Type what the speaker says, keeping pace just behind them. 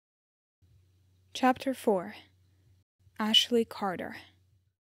Chapter 4. Ashley Carter.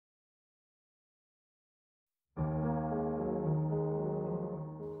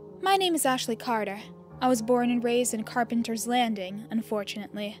 My name is Ashley Carter. I was born and raised in Carpenter's Landing,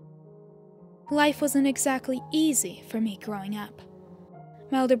 unfortunately. Life wasn't exactly easy for me growing up.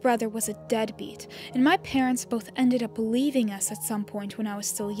 My older brother was a deadbeat, and my parents both ended up leaving us at some point when I was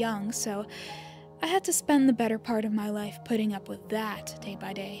still young, so I had to spend the better part of my life putting up with that day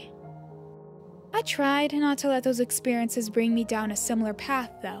by day. I tried not to let those experiences bring me down a similar path,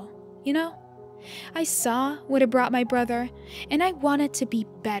 though, you know? I saw what had brought my brother, and I wanted to be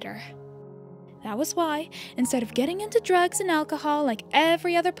better. That was why, instead of getting into drugs and alcohol like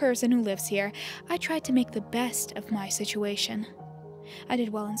every other person who lives here, I tried to make the best of my situation. I did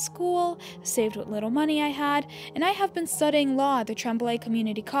well in school, saved what little money I had, and I have been studying law at the Tremblay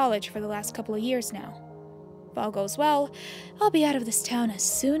Community College for the last couple of years now. If all goes well, I'll be out of this town as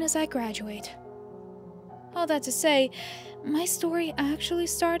soon as I graduate. All that to say, my story actually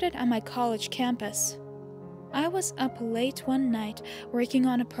started on my college campus. I was up late one night working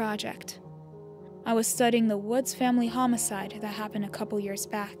on a project. I was studying the Woods family homicide that happened a couple years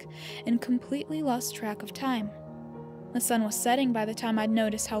back, and completely lost track of time. The sun was setting by the time I'd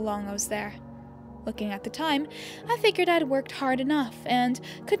noticed how long I was there. Looking at the time, I figured I'd worked hard enough and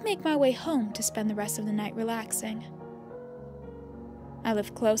could make my way home to spend the rest of the night relaxing. I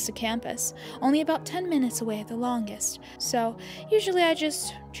live close to campus, only about 10 minutes away at the longest, so usually I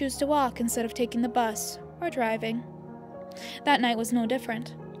just choose to walk instead of taking the bus or driving. That night was no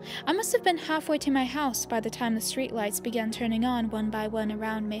different. I must have been halfway to my house by the time the streetlights began turning on one by one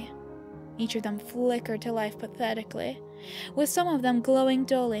around me. Each of them flickered to life pathetically, with some of them glowing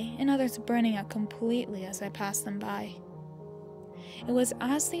dully and others burning out completely as I passed them by. It was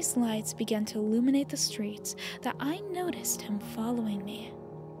as these lights began to illuminate the streets that I noticed him following me.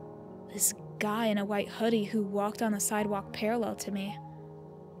 This guy in a white hoodie who walked on the sidewalk parallel to me.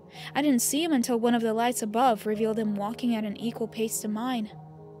 I didn't see him until one of the lights above revealed him walking at an equal pace to mine.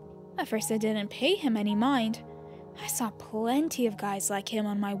 At first I didn't pay him any mind. I saw plenty of guys like him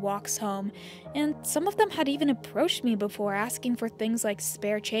on my walks home, and some of them had even approached me before asking for things like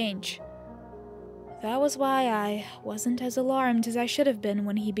spare change. That was why I wasn't as alarmed as I should have been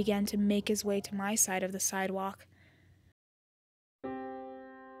when he began to make his way to my side of the sidewalk.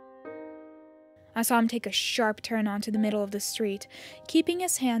 I saw him take a sharp turn onto the middle of the street, keeping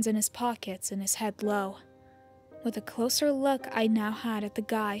his hands in his pockets and his head low. With a closer look I now had at the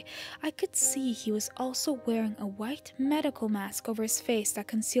guy, I could see he was also wearing a white medical mask over his face that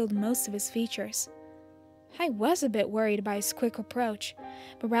concealed most of his features. I was a bit worried by his quick approach,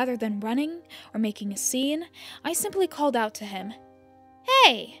 but rather than running or making a scene, I simply called out to him.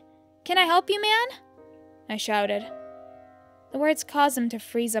 "Hey! Can I help you, man?" I shouted. The words caused him to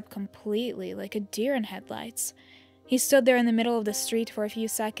freeze up completely, like a deer in headlights. He stood there in the middle of the street for a few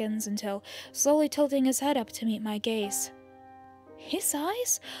seconds until slowly tilting his head up to meet my gaze. His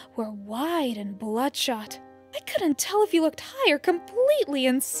eyes were wide and bloodshot. I couldn't tell if he looked high or completely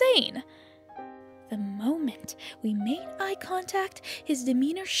insane. The moment we made eye contact, his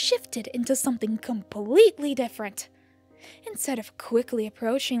demeanor shifted into something completely different. Instead of quickly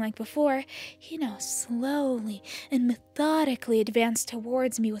approaching like before, he now slowly and methodically advanced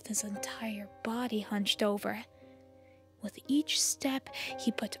towards me with his entire body hunched over. With each step,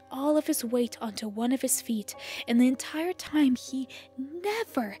 he put all of his weight onto one of his feet, and the entire time he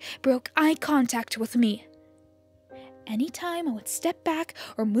never broke eye contact with me. Anytime I would step back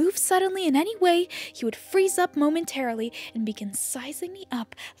or move suddenly in any way, he would freeze up momentarily and begin sizing me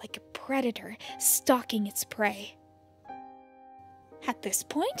up like a predator stalking its prey. At this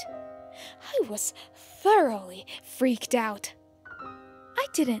point, I was thoroughly freaked out. I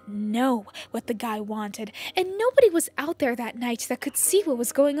didn't know what the guy wanted, and nobody was out there that night that could see what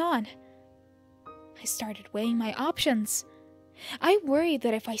was going on. I started weighing my options. I worried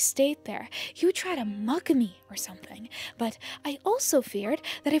that if I stayed there, he would try to mug me or something, but I also feared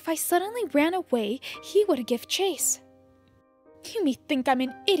that if I suddenly ran away, he would give chase. You may think I'm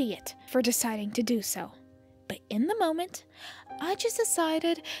an idiot for deciding to do so, but in the moment, I just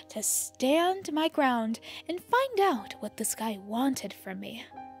decided to stand my ground and find out what this guy wanted from me.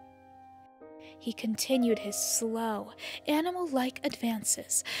 He continued his slow, animal-like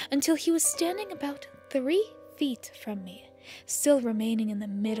advances until he was standing about 3 feet from me, still remaining in the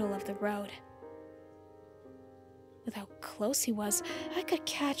middle of the road. With how close he was, I could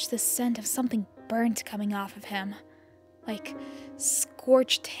catch the scent of something burnt coming off of him, like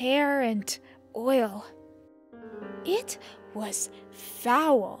scorched hair and oil. It was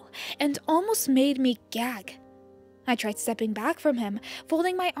foul and almost made me gag. I tried stepping back from him,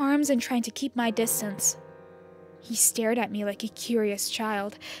 folding my arms and trying to keep my distance. He stared at me like a curious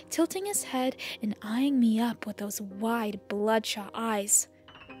child, tilting his head and eyeing me up with those wide, bloodshot eyes.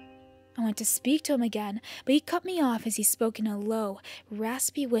 I went to speak to him again, but he cut me off as he spoke in a low,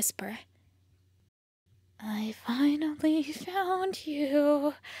 raspy whisper. "I finally found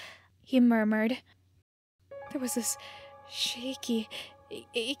you," he murmured. There was this shaky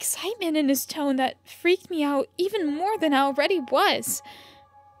excitement in his tone that freaked me out even more than I already was.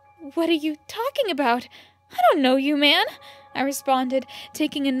 "What are you talking about? I don't know you, man," I responded,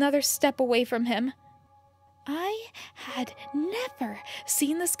 taking another step away from him. I had never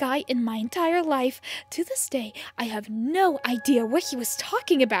seen this guy in my entire life. To this day, I have no idea what he was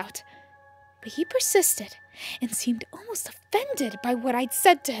talking about. But he persisted and seemed almost offended by what I'd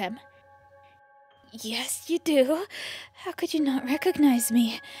said to him. "Yes, you do. How could you not recognize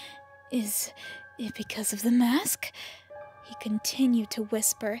me? Is it because of the mask?" He continued to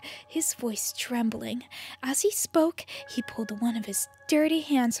whisper, his voice trembling. As he spoke, he pulled one of his dirty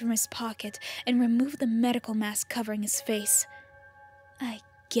hands from his pocket and removed the medical mask covering his face. I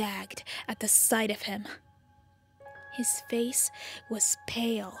gagged at the sight of him. His face was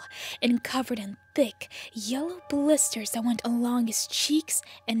pale and covered in thick, yellow blisters that went along his cheeks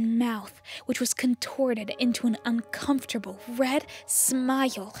and mouth, which was contorted into an uncomfortable red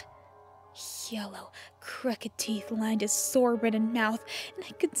smile. Yellow, crooked teeth lined his sore-ridden mouth, and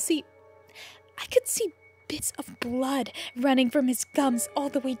I could see bits of blood running from his gums all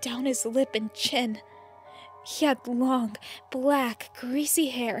the way down his lip and chin. He had long, black, greasy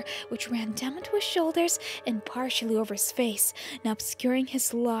hair, which ran down to his shoulders and partially over his face, now obscuring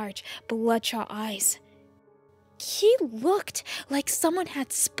his large, bloodshot eyes. He looked like someone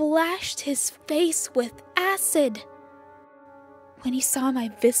had splashed his face with acid. When he saw my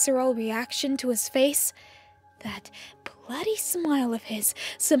visceral reaction to his face, that bloody smile of his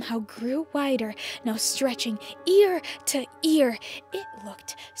somehow grew wider, now stretching ear to ear. It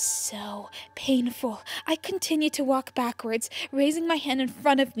looked so painful. I continued to walk backwards, raising my hand in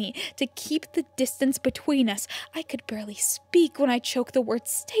front of me to keep the distance between us. I could barely speak when I choked the word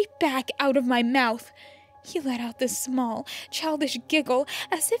 "stay back" out of my mouth. He let out this small, childish giggle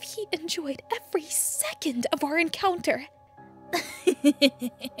as if he enjoyed every second of our encounter.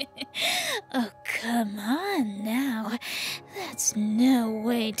 "Oh, come on now. That's no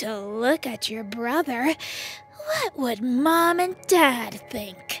way to look at your brother. What would Mom and Dad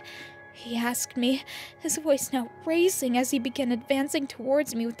think?" he asked me, his voice now raising as he began advancing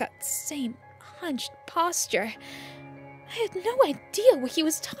towards me with that same hunched posture. I had no idea what he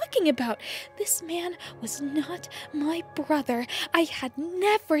was talking about. This man was not my brother. I had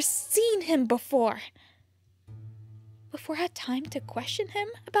never seen him before. Before I had time to question him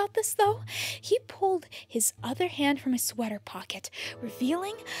about this, though, he pulled his other hand from his sweater pocket,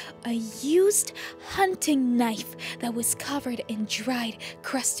 revealing a used hunting knife that was covered in dried,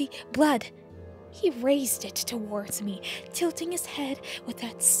 crusty blood. He raised it towards me, tilting his head with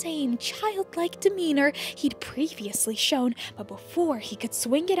that same childlike demeanor he'd previously shown, but before he could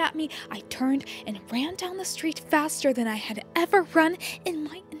swing it at me, I turned and ran down the street faster than I had ever run in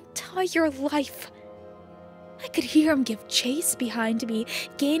my entire life. I could hear him give chase behind me,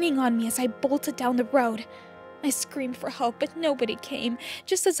 gaining on me as I bolted down the road. I screamed for help, but nobody came,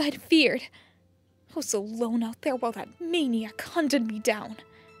 just as I'd feared. I was alone out there while that maniac hunted me down.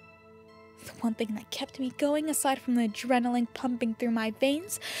 The one thing that kept me going, aside from the adrenaline pumping through my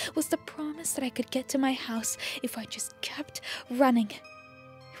veins, was the promise that I could get to my house if I just kept running.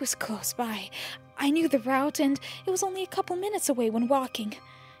 It was close by. I knew the route, and it was only a couple minutes away when walking.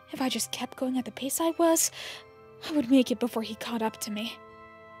 If I just kept going at the pace I was, I would make it before he caught up to me.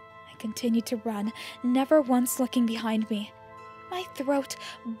 I continued to run, never once looking behind me. My throat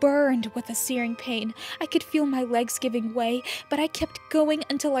burned with a searing pain. I could feel my legs giving way, but I kept going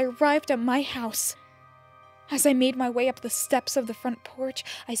until I arrived at my house. As I made my way up the steps of the front porch,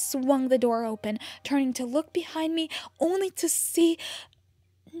 I swung the door open, turning to look behind me, only to see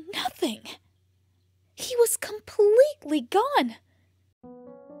nothing. He was completely gone.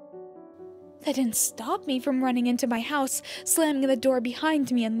 That didn't stop me from running into my house, slamming the door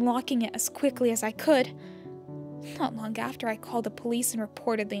behind me and locking it as quickly as I could. Not long after, I called the police and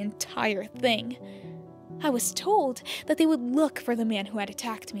reported the entire thing. I was told that they would look for the man who had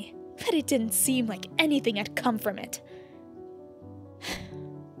attacked me, but it didn't seem like anything had come from it.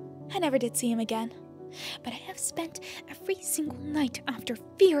 I never did see him again, but I have spent every single night after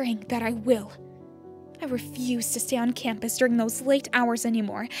fearing that I will. I refuse to stay on campus during those late hours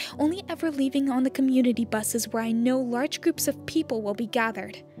anymore, only ever leaving on the community buses where I know large groups of people will be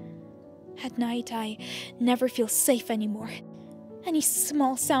gathered. At night, I never feel safe anymore. Any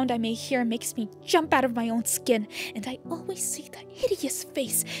small sound I may hear makes me jump out of my own skin, and I always see that hideous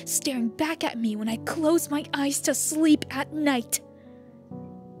face staring back at me when I close my eyes to sleep at night.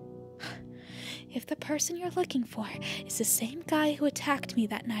 If the person you're looking for is the same guy who attacked me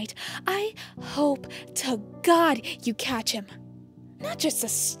that night, I hope to God you catch him. Not just to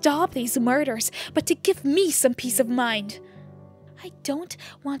stop these murders, but to give me some peace of mind. I don't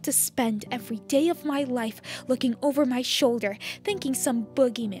want to spend every day of my life looking over my shoulder, thinking some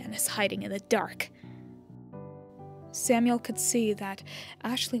boogeyman is hiding in the dark. Samuel could see that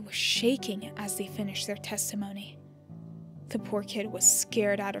Ashley was shaking as they finished their testimony. The poor kid was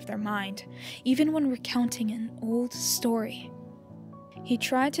scared out of their mind, even when recounting an old story. He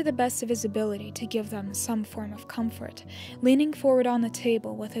tried to the best of his ability to give them some form of comfort, leaning forward on the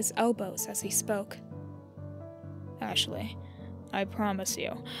table with his elbows as he spoke. Ashley, I promise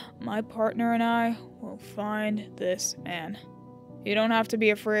you, my partner and I will find this man. You don't have to be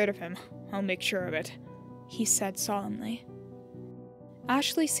afraid of him. I'll make sure of it, he said solemnly.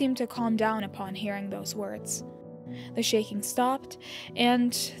 Ashley seemed to calm down upon hearing those words. The shaking stopped,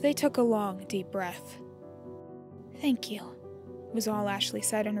 and they took a long, deep breath. "Thank you," was all Ashley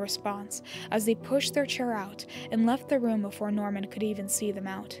said in response as they pushed their chair out and left the room before Norman could even see them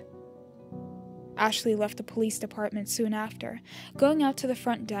out. Ashley left the police department soon after, going out to the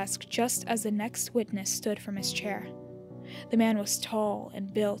front desk just as the next witness stood from his chair. The man was tall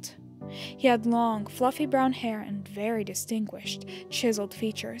and built. He had long, fluffy brown hair and very distinguished, chiseled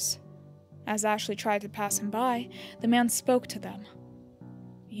features. As Ashley tried to pass him by, the man spoke to them.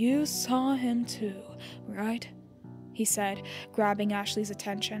 "You saw him too, right?" he said, grabbing Ashley's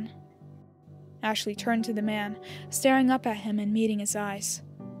attention. Ashley turned to the man, staring up at him and meeting his eyes.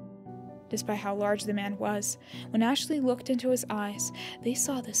 Despite how large the man was, when Ashley looked into his eyes, they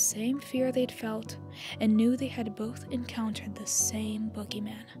saw the same fear they'd felt and knew they had both encountered the same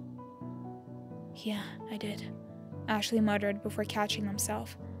boogeyman. "Yeah, I did," Ashley muttered before catching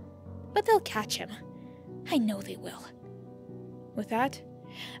himself. "But they'll catch him. I know they will." With that,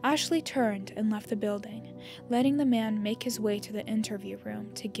 Ashley turned and left the building, letting the man make his way to the interview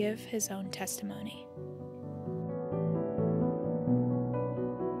room to give his own testimony.